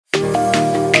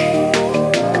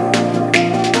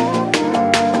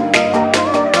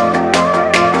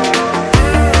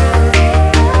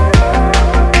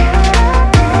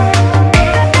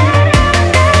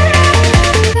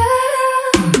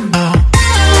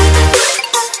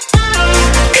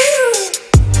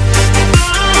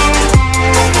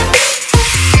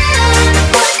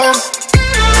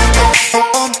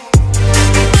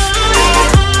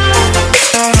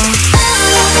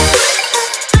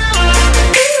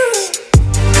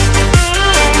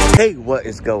Hey, what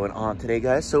is going on today,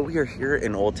 guys? So we are here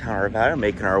in Old Town Arvada,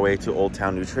 making our way to Old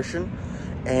Town Nutrition.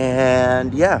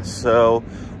 And yeah, so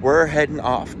we're heading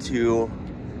off to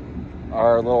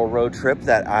our little road trip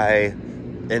that I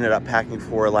ended up packing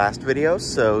for last video.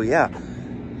 So yeah,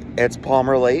 it's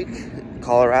Palmer Lake,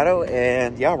 Colorado,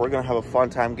 and yeah, we're gonna have a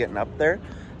fun time getting up there.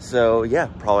 So yeah,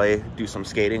 probably do some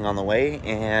skating on the way,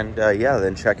 and yeah,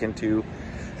 then check into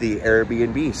the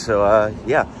Airbnb. So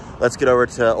yeah, let's get over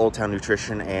to Old Town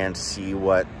Nutrition and see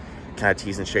what kind of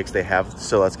teas and shakes they have.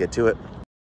 So let's get to it.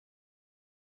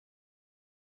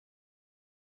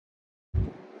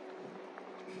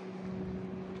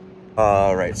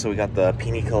 All right, so we got the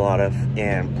Pina Colada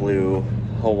and Blue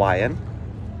Hawaiian.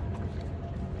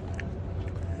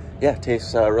 Yeah,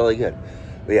 tastes really good.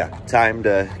 But yeah, time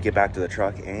to get back to the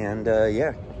truck and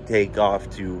yeah, take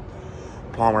off to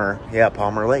Palmer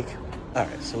Lake. All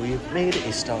right, so we've made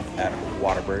a stop at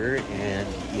Whataburger, and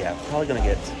yeah, probably gonna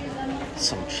get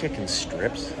some chicken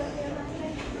strips.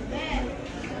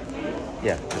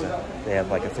 Yeah, they have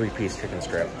like a 3-piece chicken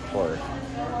strip for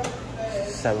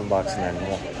 $7, and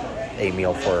then a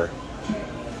meal for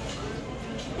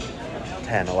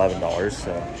 $10, $11.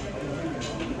 So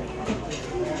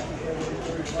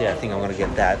yeah, I think I'm gonna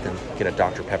get that, then get a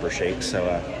Dr. Pepper shake.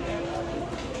 So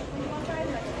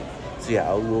yeah,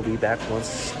 I will be back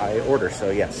once I order.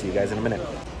 So yeah, see you guys in a minute.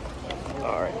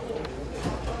 All right.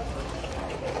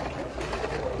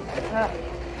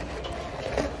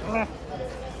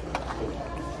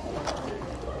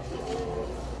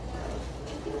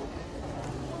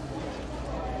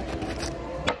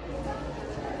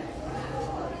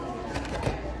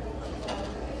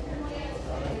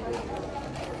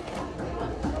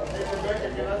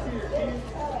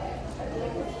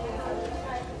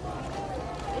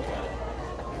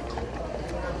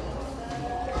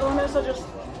 Just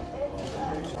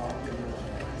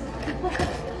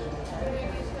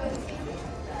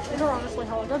these are honestly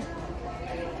hella good.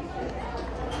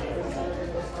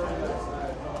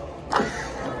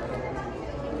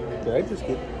 Did I just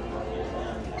get...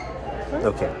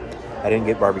 Okay. I didn't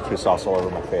get barbecue sauce all over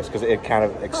my face because it kind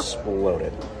of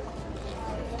exploded.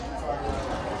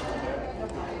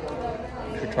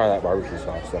 Should try that barbecue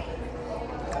sauce though.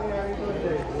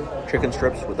 Chicken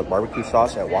strips with the barbecue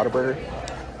sauce at Whataburger.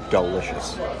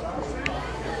 Delicious.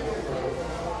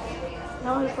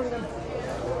 No, it's pretty good.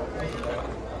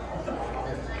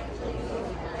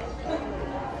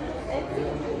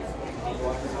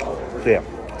 So yeah,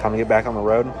 time to get back on the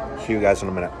road. See you guys in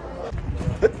a minute.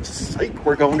 Psych,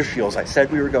 we're going to Shields. I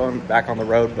said we were going back on the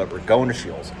road, but we're going to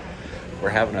Shields. We're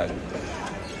having a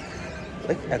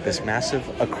look at this massive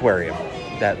aquarium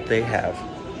that they have.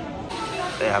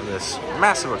 They have this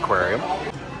massive aquarium.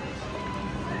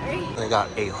 They got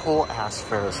a whole ass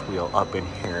Ferris wheel up in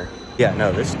here. Yeah,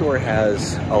 no, this store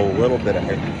has a little bit of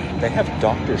it. They have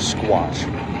Dr. Squatch.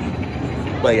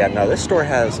 But yeah, no, this store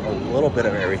has a little bit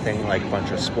of everything, like a bunch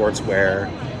of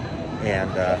sportswear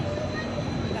and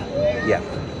yeah.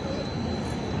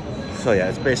 So yeah,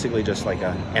 it's basically just like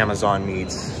a Amazon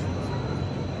meets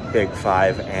Big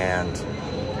Five and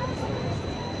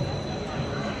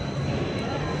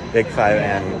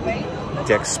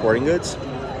Dick's Sporting Goods.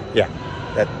 Yeah,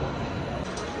 that.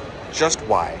 Just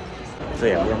why. So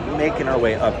yeah, we're making our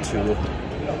way up to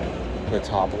the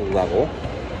top level.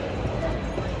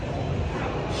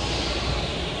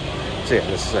 So yeah,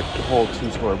 this is a whole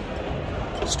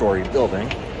 2-story building.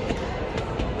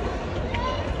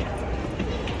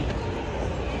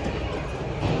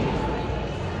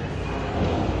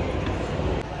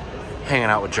 Hanging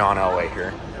out with John Elway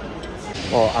here.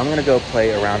 Well, I'm gonna go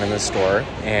play around in the store,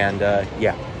 and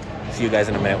yeah, see you guys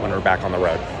in a minute when we're back on the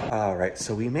road. All right,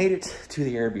 so we made it to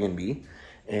the Airbnb,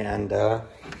 and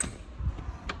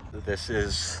this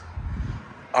is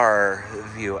our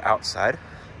view outside.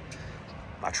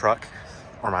 My truck,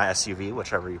 or my SUV,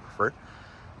 whichever you prefer.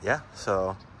 Yeah,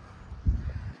 so.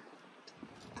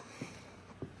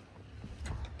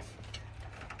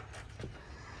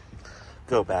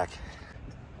 Go back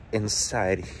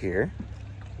inside here.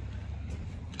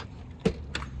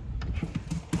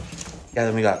 Yeah,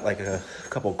 then we got like a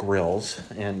couple grills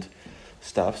and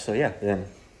stuff. So yeah, then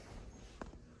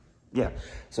yeah,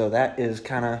 so that is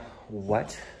kind of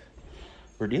what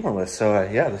we're dealing with. So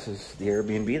yeah, this is the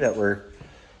Airbnb that we're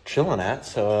chilling at.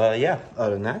 So yeah,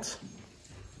 other than that,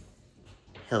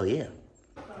 hell yeah.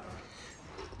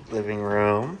 Living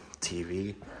room,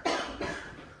 TV.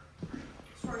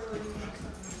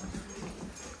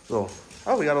 Little,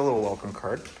 oh, we got a little welcome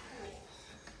card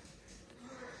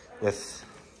with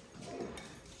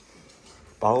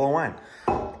bottle of wine.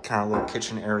 Kind of little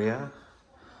kitchen area,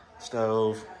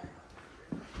 stove,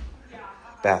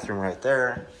 Bathroom right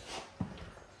there.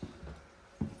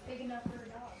 Big enough for a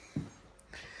dog.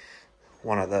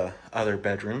 One of the other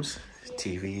bedrooms.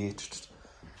 TV.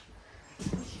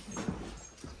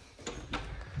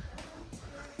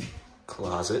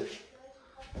 Closet.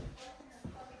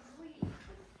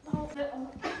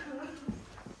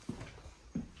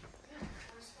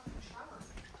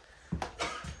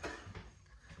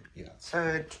 You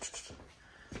outside.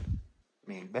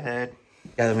 Main bed.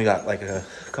 Yeah, then we got like a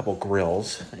couple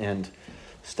grills and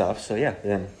stuff. So yeah,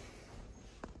 then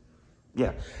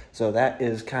yeah. So that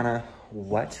is kind of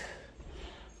what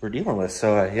we're dealing with.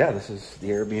 So yeah, this is the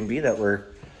Airbnb that we're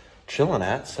chilling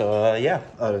at. So yeah,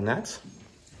 other than that,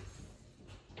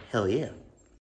 hell yeah.